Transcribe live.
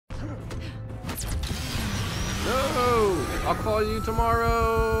No! I'll call you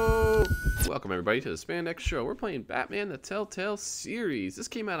tomorrow! Welcome everybody to the Spandex Show. We're playing Batman the Telltale series. This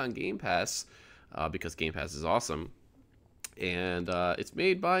came out on Game Pass, because Game Pass is awesome. And it's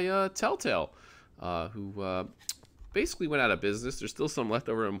made by Telltale, who basically went out of business. There's still some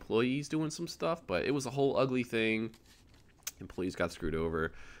leftover employees doing some stuff, but it was a whole ugly thing. Employees got screwed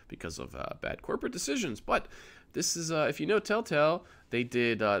over because of bad corporate decisions. But this is, if you know Telltale,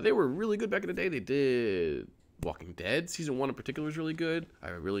 they were really good back in the day. They did Walking Dead. Season 1 in particular was really good. I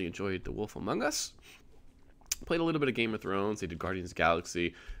really enjoyed The Wolf Among Us. Played a little bit of Game of Thrones. They did Guardians of the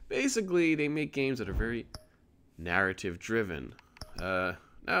Galaxy. Basically, they make games that are very narrative driven. No,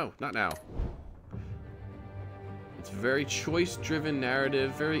 not now. It's very choice driven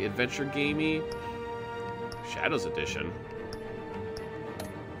narrative, very adventure gamey. Shadows Edition.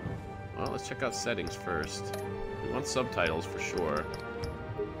 Well, let's check out settings first. We want subtitles for sure.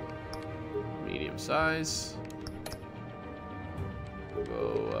 Medium size.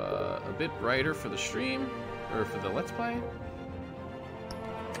 Go a bit brighter for the stream, or for the Let's Play.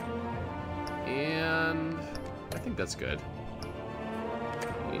 And I think that's good.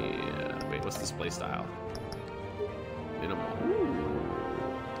 Yeah, wait, what's display style? Minimal. Ooh.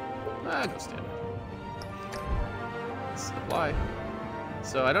 Go standard. Let's apply.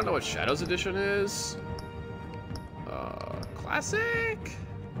 So I don't know what Shadows Edition is. Classic,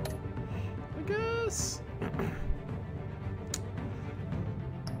 I guess.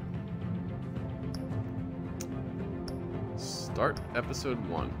 Start episode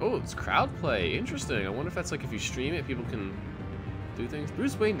 1. Oh, it's crowd play. Interesting. I wonder if that's like if you stream it, people can do things.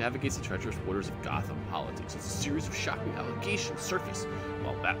 Bruce Wayne navigates the treacherous waters of Gotham politics as a series of shocking allegations surface,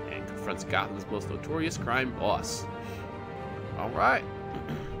 while Batman confronts Gotham's most notorious crime boss. All right.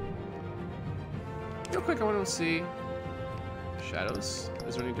 Real quick, I want to see shadows.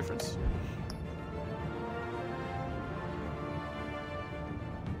 Is there any difference?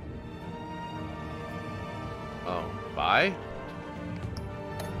 Oh, buy?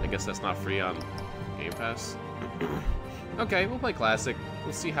 I guess that's not free on Game Pass. Okay, we'll play Classic.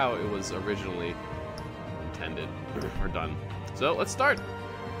 We'll see how it was originally intended or done. So let's start.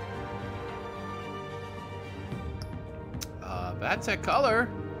 Bad tech color.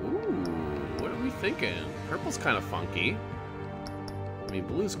 Ooh, what are we thinking? Purple's kind of funky. I mean,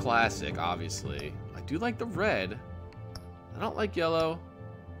 blue's classic, obviously. I do like the red. I don't like yellow.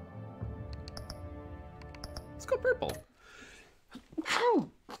 Let's go purple.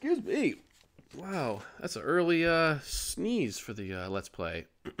 Excuse me. Wow, that's an early sneeze for the Let's Play.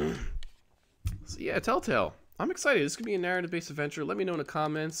 So yeah, Telltale. I'm excited. This could be a narrative-based adventure. Let me know in the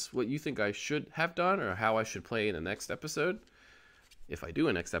comments what you think I should have done or how I should play in the next episode. If I do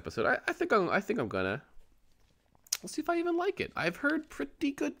a next episode, I think I'm gonna. We'll see if I even like it. I've heard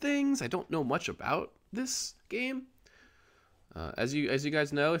pretty good things. I don't know much about this game. As you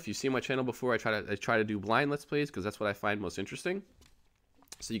guys know, if you've seen my channel before, I try to do blind Let's Plays because that's what I find most interesting.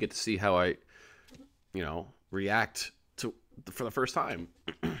 So you get to see how I, react to for the first time.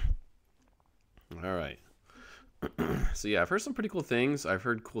 All right. So yeah, I've heard some pretty cool things. I've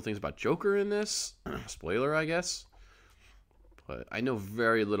heard cool things about Joker in this. Spoiler, I guess. But I know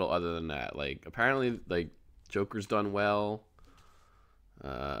very little other than that. Like, apparently, like, Joker's done well.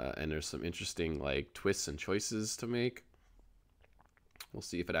 And there's some interesting, like, twists and choices to make. We'll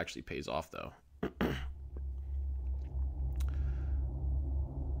see if it actually pays off, though.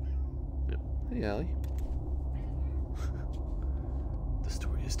 Yep. Hey, Allie. The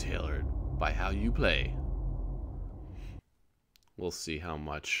story is tailored by how you play. We'll see how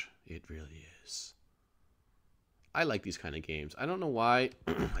much it really is. I like these kind of games. I don't know why.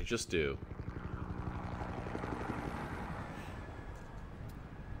 I just do.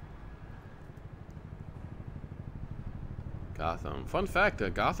 Gotham. Fun fact,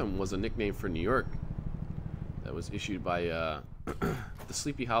 Gotham was a nickname for New York that was issued by the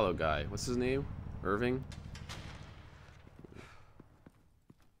Sleepy Hollow guy. What's his name? Irving?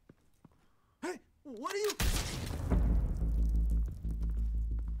 Hey, what are you...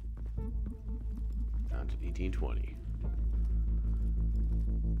 Down to 1820.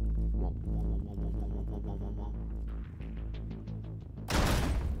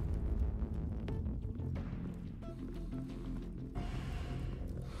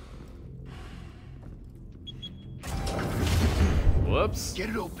 Whoops. Get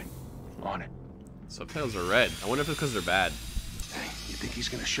it open. On it. Subtitles are red. I wonder if it's because they're bad. Hey, you think he's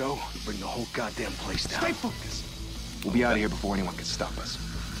gonna show? Bring the whole goddamn place down. Stay focused. We'll be out of here before anyone can stop us.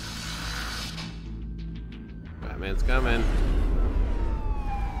 Batman's coming.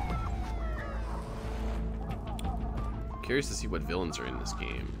 Curious to see what villains are in this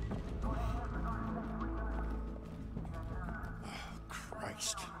game.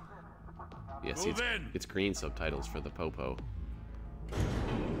 fast. Yeah, see, it's green subtitles for the Popo.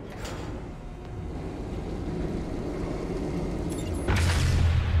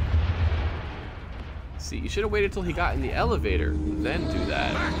 See, you should have waited till he got in the elevator, then do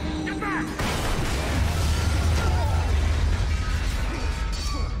that. Get back!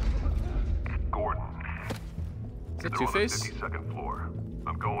 Gordon. Is that Two-Face? 52nd floor.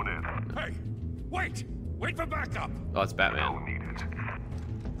 I'm going in. Hey, wait! Wait for backup! Oh, it's Batman. Don't need it.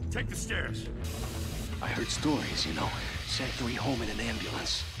 Take the stairs. I heard stories, you know. Sent 3 home in an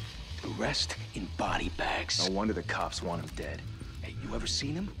ambulance. The rest in body bags. No wonder the cops want him dead. Hey, you ever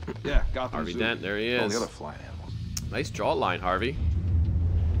seen him? Yeah, Gotham Harvey Zoo. Dent, there he All is. the other flying animals. Nice jawline, Harvey.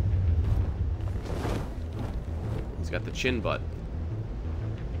 He's got the chin butt.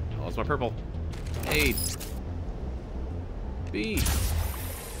 Oh, it's my purple. A. B.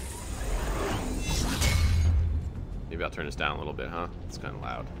 Maybe I'll turn this down a little bit, huh? It's kind of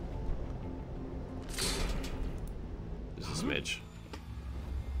loud. Just a smidge.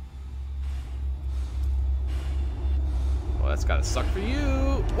 Oh, that's gotta suck for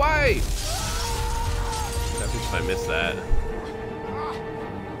you. Why? If I missed that.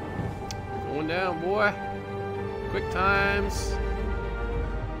 Going down, boy. Quick times.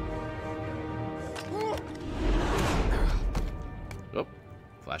 Oh,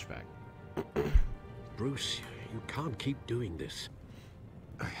 flashback. Bruce, you can't keep doing this.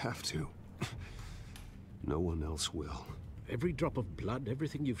 I have to. No one else will. Every drop of blood,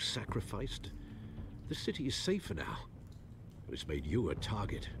 everything you've sacrificed. The city is safer now. It's made you a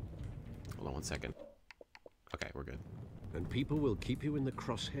target. Hold on 1 second. Okay, we're good. And people will keep you in the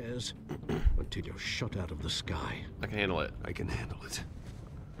crosshairs until you're shot out of the sky. I can handle it. I can handle it.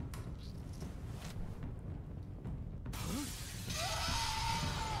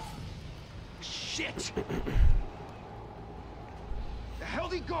 Shit! The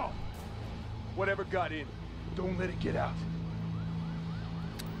hell'd he go? Whatever got in, don't let it get out.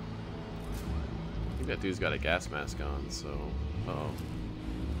 I think that dude's got a gas mask on, so... Oh.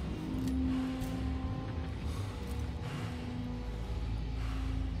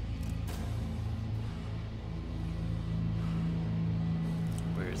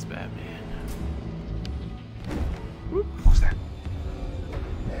 Where's Batman? What was that?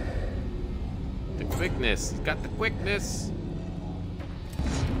 The quickness. He's got the quickness.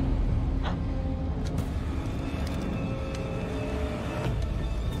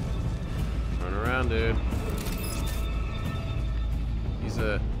 Turn around, dude. He's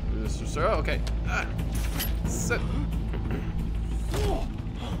a... Oh, okay. Sit.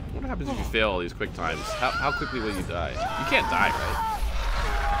 What happens if you fail all these quick times? How quickly will you die? You can't die, right?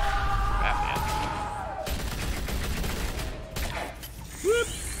 Batman. Whoop.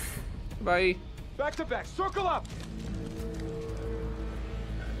 Bye. Back to back, circle up!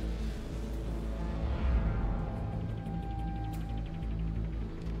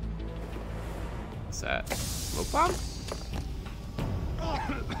 What's that? Smoke bomb?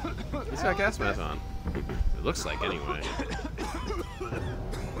 He's got gas mask on. It looks like, anyway.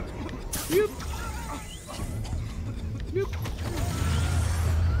 Yoop. Yoop.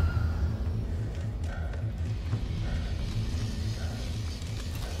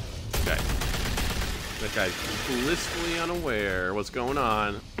 Okay. That guy's blissfully unaware what's going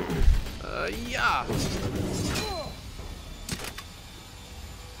on. Yeah.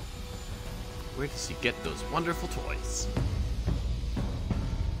 Where does he get those wonderful toys?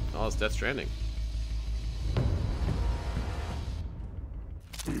 Oh, it's Death Stranding.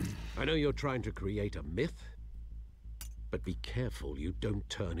 I know you're trying to create a myth, but be careful you don't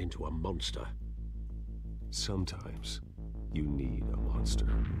turn into a monster. Sometimes you need a monster.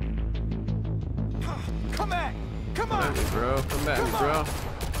 Come back! Come Come on! back, bro. Come back, bro.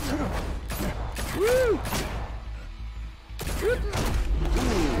 Woo!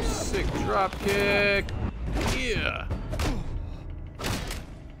 Ooh, sick drop kick. Yeah.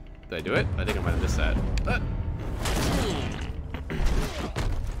 Did I do it? I think I might have missed that.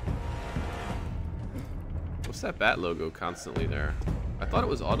 What's that bat logo constantly there? I thought it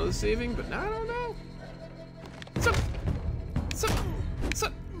was auto-saving, but now I don't know.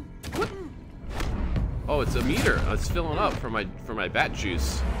 What? Oh, it's a meter. It's filling up for my bat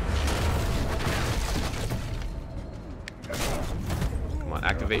juice. Come on,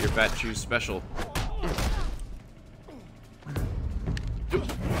 activate your bat juice special.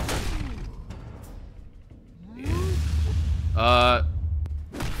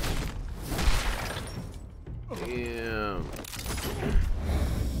 Damn.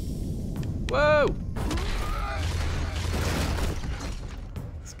 Whoa!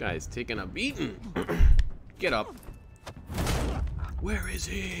 This guy's taking a beating. Get up. Where is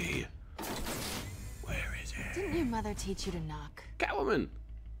he? Where is he? Didn't your mother teach you to knock? Catwoman.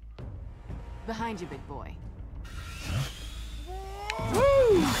 Behind you, big boy.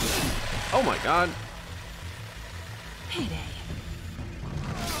 Woo! Oh my god. Payday.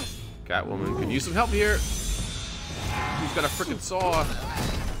 Catwoman could use some help here. Who's got a frickin' saw?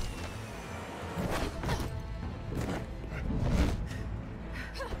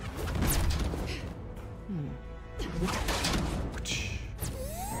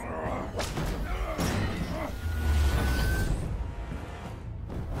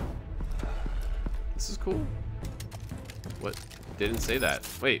 This is cool. What? Didn't say that.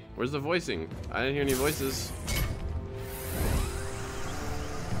 Wait, where's the voicing? I didn't hear any voices.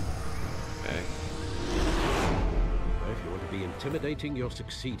 Okay. If you want to be intimidating, you're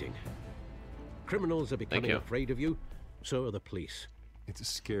succeeding. Criminals are becoming afraid of you, so are the police. It's a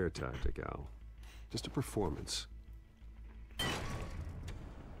scare tactic, Al. Just a performance.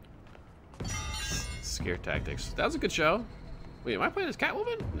 Scare tactics. That was a good show. Wait, am I playing as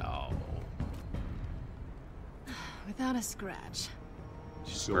Catwoman? No. Without a scratch.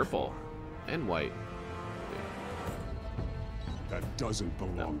 She's purple and white. That doesn't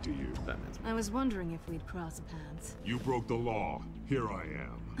belong to you. I was wondering if we'd cross paths. You broke the law. Here I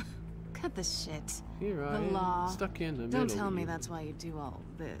am. Cut the shit. Here I The am, law. stuck in the middle. Don't tell me that's why you do all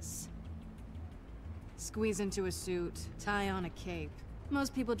this. Squeeze into a suit, tie on a cape.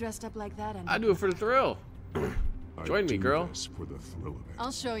 Most people dressed up like that. I do it for the thrill. Join me, girl. This for the thrill of it.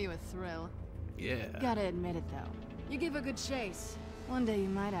 I'll show you a thrill. Yeah. Gotta admit it though. You give a good chase. One day you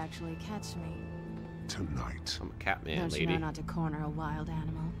might actually catch me. Tonight. I'm a Catman Don't lady. you know not to corner a wild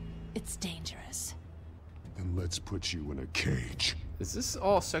animal? It's dangerous. Then let's put you in a cage. Is this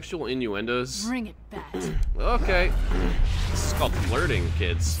all sexual innuendos? Bring it back. Okay. This is called flirting,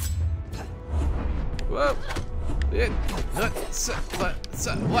 kids. Whoa.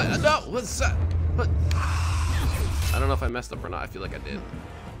 What? No. What's that? What? I don't know if I messed up or not. I feel like I did.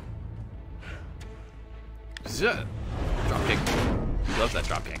 Drop kick. He loves that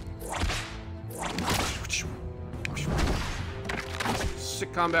drop kick.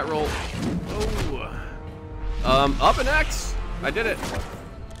 Sick combat roll. Oh. Up and X. I did it.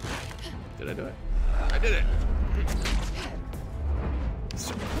 Did I do it? I did it.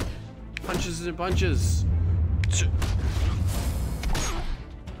 Punches and bunches.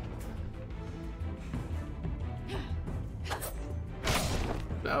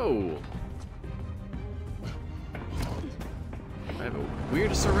 No. I have a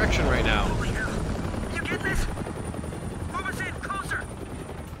weird erection right now. You get this? Move us in, closer.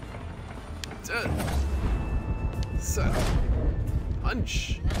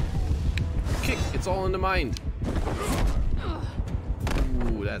 Punch. Kick. It's all in the mind.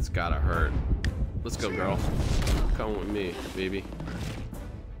 Ooh, that's gotta hurt. Let's go, girl. Come with me, baby.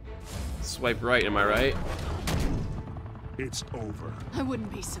 Swipe right, am I right? It's over. I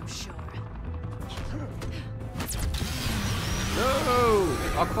wouldn't be so sure. No!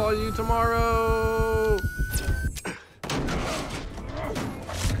 I'll call you tomorrow!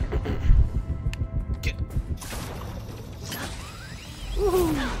 Get.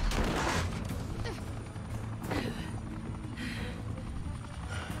 Woohoo!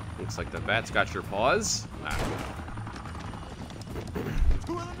 Looks like the bat's got your paws. Ah.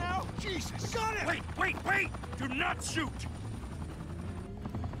 Who are them now? Jesus! Got it! Wait! Do not shoot!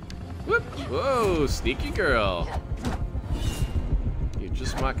 Whoop! Whoa, sneaky girl. You're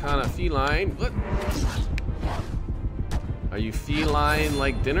just my kind of feline. What? Are you feline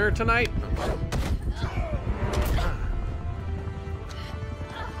like dinner tonight?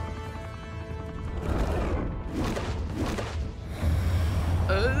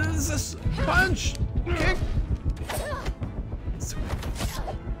 Is this punch? Kick?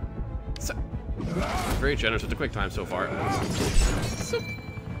 Very generous with the quick time so far.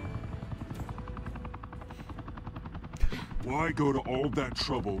 Why go to all that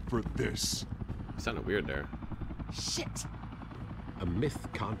trouble for this? Sounded weird there. Shit. A myth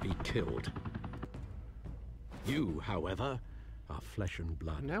can't be killed. You, however, are flesh and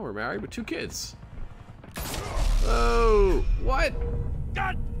blood. Now we're married with 2 kids. Oh, what?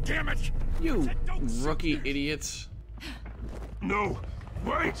 God damn it! You rookie idiots. No!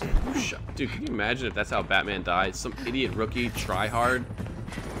 Wait! Dude, can you imagine if that's how Batman died? Some idiot rookie, try hard.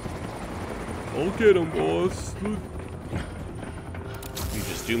 I'll get him, boss. You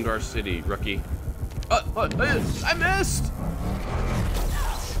just doomed our city, rookie. I missed!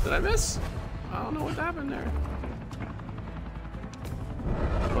 Did I miss? I don't know what happened there.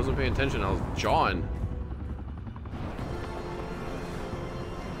 I wasn't paying attention, I was jawing.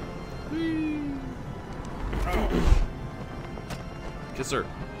 Kiss her.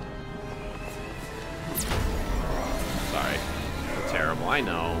 Sorry. They're terrible, I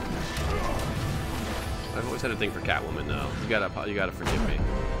know. I've always had a thing for Catwoman, though. You gotta forgive me.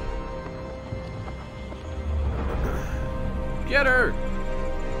 Get her!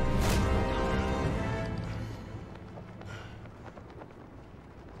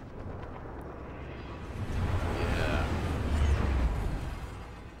 Yeah.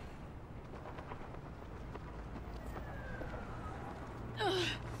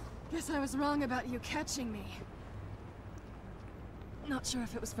 Guess I was wrong about you catching me. Not sure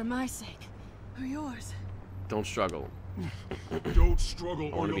if it was for my sake or yours. Don't struggle. Don't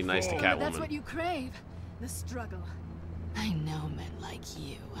struggle. I want to be nice to But Catwoman. that's what you crave. The struggle. I know men like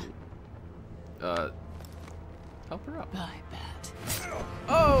you. Help her up. I bet.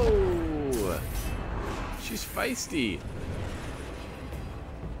 Oh! She's feisty.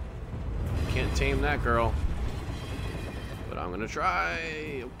 Can't tame that girl. But I'm gonna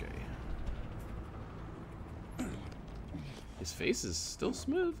try. Okay. His face is still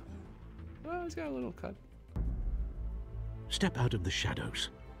smooth. Oh, he's got a little cut. Step out of the shadows.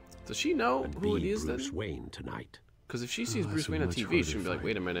 Does she know And who it be is then? Bruce Wayne tonight. Because if she sees Oh, Bruce that's Wayne on much TV, she'll be like, harder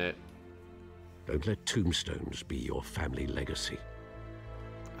wait a minute. Don't let tombstones be your family legacy.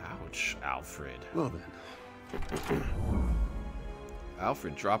 Ouch, Alfred. Well then,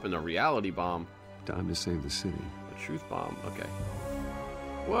 Alfred dropping a reality bomb. time to save the city. A truth bomb. Okay.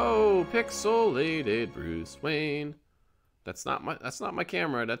 Whoa, pixelated Bruce Wayne. That's not my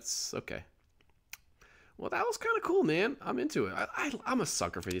camera. That's okay. Well, that was kind of cool, man. I'm into it. I'm a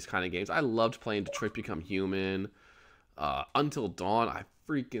sucker for these kind of games. I loved playing Detroit Become Human. Until Dawn, I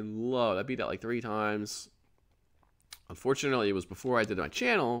freaking loved. I beat that like 3 times. Unfortunately, it was before I did my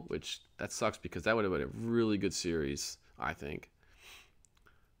channel, which that sucks because that would have been a really good series, I think.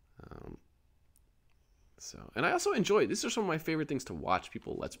 And I also enjoy it. These are some of my favorite things to watch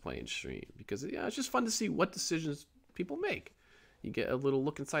people Let's Play and stream because yeah, it's just fun to see what decisions people make. You get a little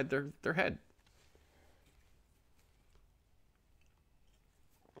look inside their head.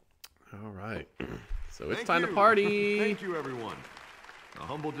 All right, so it's time to party. Thank you, everyone. A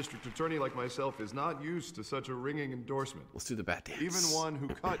humble district attorney like myself is not used to such a ringing endorsement. Let's do the bat dance. Even one who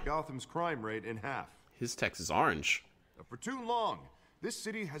cut Gotham's crime rate in half. His text is orange. For too long, this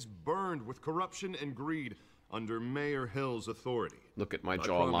city has burned with corruption and greed under Mayor Hill's authority. Look at my I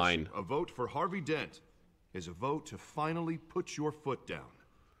jawline. promise you, a vote for Harvey Dent is a vote to finally put your foot down.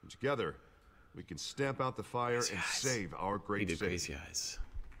 And together, we can stamp out the fire and save our He great did city. crazy eyes.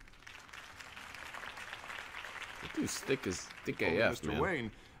 That dude's thick as thick Oh, AF, Mr. man.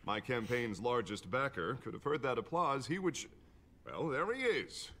 Wayne, my campaign's largest backer, could have heard that applause. He would. Well, there he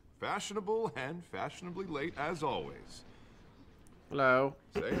is. Fashionable and fashionably late as always. Hello.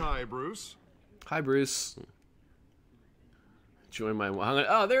 Say hi, Bruce. Hi, Bruce. Join my.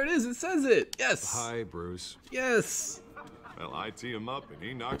 Oh, there it is. It says it. Yes. Hi, Bruce. Yes. Well, I tee him up and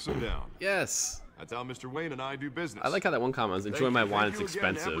he knocks him down. Yes. That's how Mr. Wayne and I do business. I like how that one comment was, enjoy my wine, it's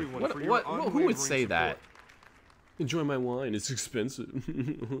expensive. Who would say that? Enjoy my wine, it's expensive.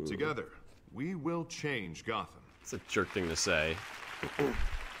 Together, we will change Gotham. It's a jerk thing to say.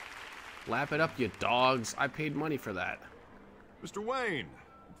 Lap it up, you dogs. I paid money for that. Mr. Wayne,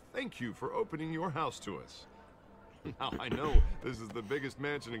 thank you for opening your house to us. Now, I know this is the biggest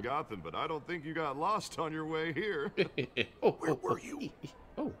mansion in Gotham, but I don't think you got lost on your way here. Where were you?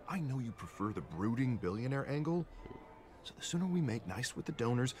 Oh. I know you prefer the brooding billionaire angle, so the sooner we make nice with the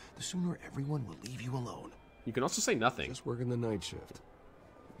donors, the sooner everyone will leave you alone. You can also say nothing. Just working the night shift.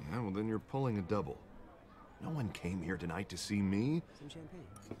 Yeah, well, then you're pulling a double. No one came here tonight to see me. Some champagne.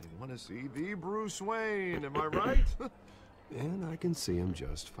 They want to see the Bruce Wayne, am I right? And I can see him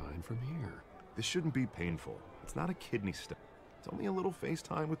just fine from here. This shouldn't be painful. It's not a kidney stone. It's only a little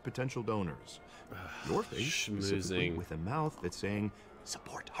FaceTime with potential donors. Your face specifically Schmoozing. with a mouth that's saying,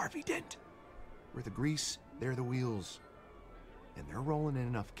 support Harvey Dent. We're the grease, they're the wheels. And they're rolling in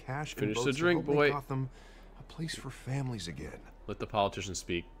enough cash Finish and the votes drink, to help boy. make Gotham a place for families again. Let the politician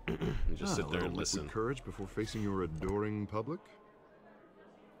speak. And just sit Ah, there a and little listen. Liquid courage before facing your adoring public?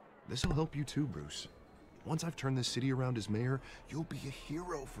 This'll help you too, Bruce. Once I've turned this city around as mayor, you'll be a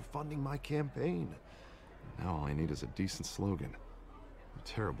hero for funding my campaign. Now all I need is a decent slogan. I'm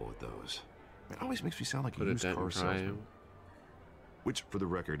terrible at those. It always makes me sound like Put a a used dent car in salesman. crime. Which, for the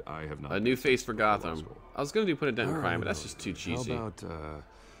record, I have not. A new face for law Gotham. school. I was gonna do put a dent in All crime, right, but that's just too How cheesy. about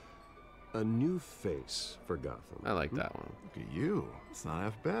a new face for Gotham? I like that one. Look at you. It's not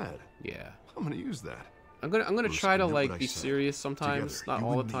half bad. Yeah. I'm gonna use that. I'm gonna Bruce, try to remember what like I be said. serious sometimes, Together, not you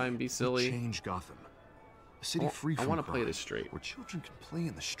all the and me, time. Be we'll silly. change Gotham. A city Well, free I from wanna play crime, this straight. where children can play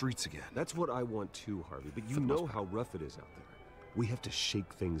in the streets again. That's what I want too, Harvey. But you For the know most how rough it is out there. We have to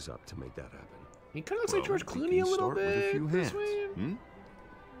shake things up to make that happen. He kind of looks like George we Clooney can a little start with a bit. few This hands. way.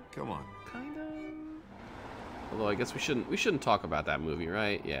 Come on. Kind of. Although I guess we shouldn't talk about that movie,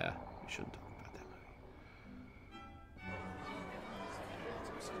 right? Yeah, we shouldn't talk about that movie.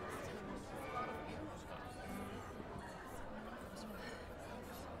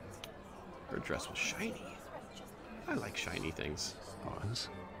 Her dress was shiny. I like shiny things. Pause.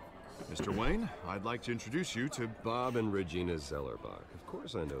 Mr. Wayne, I'd like to introduce you to... Bob and Regina Zellerbach. Of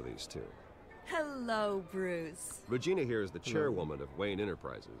course I know these two. Hello, Bruce. Regina here is the chairwoman of Wayne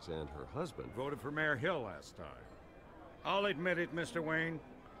Enterprises, and her husband... Voted for Mayor Hill last time. I'll admit it, Mr. Wayne.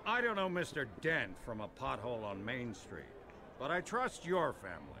 I don't know Mr. Dent from a pothole on Main Street, but I trust your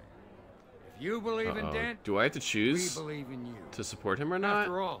family. If you believe in Dent, do I have to we choose believe in you. to support him or not?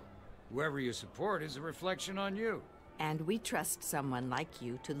 After all, whoever you support is a reflection on you. And we trust someone like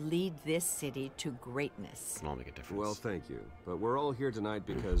you to lead this city to greatness. Can all make a difference. Well, thank you. But we're all here tonight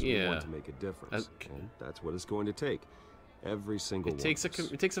because we Yeah. want to make a difference. And that's what it's going to take. Every single it one takes of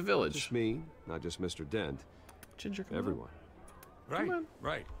us. it takes a Not village. just me, not just Mr. Dent. Ginger, come Everyone. Right, on.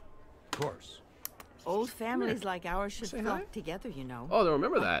 right. Of course. Old families like ours should Say flock hi. together, you know. Oh, they'll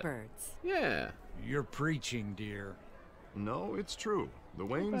remember Like that. birds. Yeah. You're preaching, dear. No, it's true. The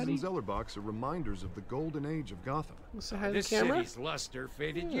Waynes buddy. and Zellerbachs are reminders of the golden age of Gotham. We'll say hi to This the camera. city's luster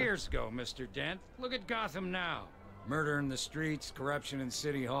faded years ago, Mr. Dent. Look at Gotham now. Murder in the streets, corruption in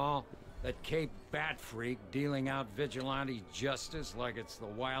City Hall, that Cape Bat freak dealing out vigilante justice like it's the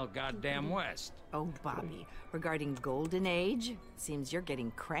wild goddamn West. Oh, Bobby, regarding Golden Age, seems you're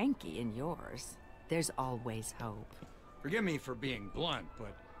getting cranky in yours. There's always hope. Forgive me for being blunt,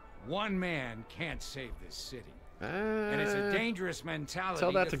 but one man can't save this city. And it's a dangerous mentality.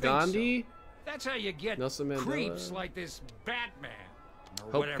 Tell that to think Gandhi. so. That's how you get Nelson Mandela. creeps like this Batman.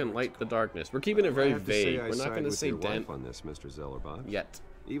 Or Hope whatever can it's light the called. darkness. We're keeping it I very have to say vague. I We're not side going to with say your Dent wife on this, Mr. Zellerbach. yet.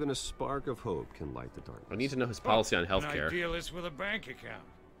 Even a spark of hope can light the darkness. I need to know his policy on An healthcare. idealist with a bank account.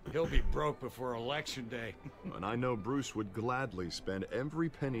 He'll be broke before Election Day. And I know Bruce would gladly spend every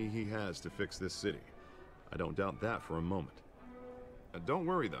penny he has to fix this city. I don't doubt that for a moment. Don't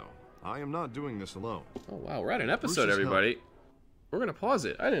worry, though. I am not doing this alone. Oh, wow. We're at an episode, Bruce's everybody. We're going to pause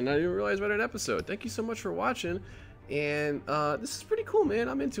it. I did not even realize we're at an episode. Thank you so much for watching. And this is pretty cool, man.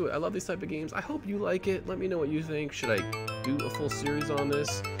 I'm into it. I love these type of games. I hope you like it. Let me know what you think. Should I do a full series on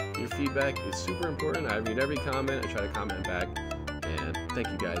this? Your feedback is super important. I read every comment. I try to comment back. And thank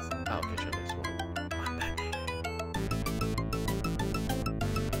you, guys. I'll catch you next time.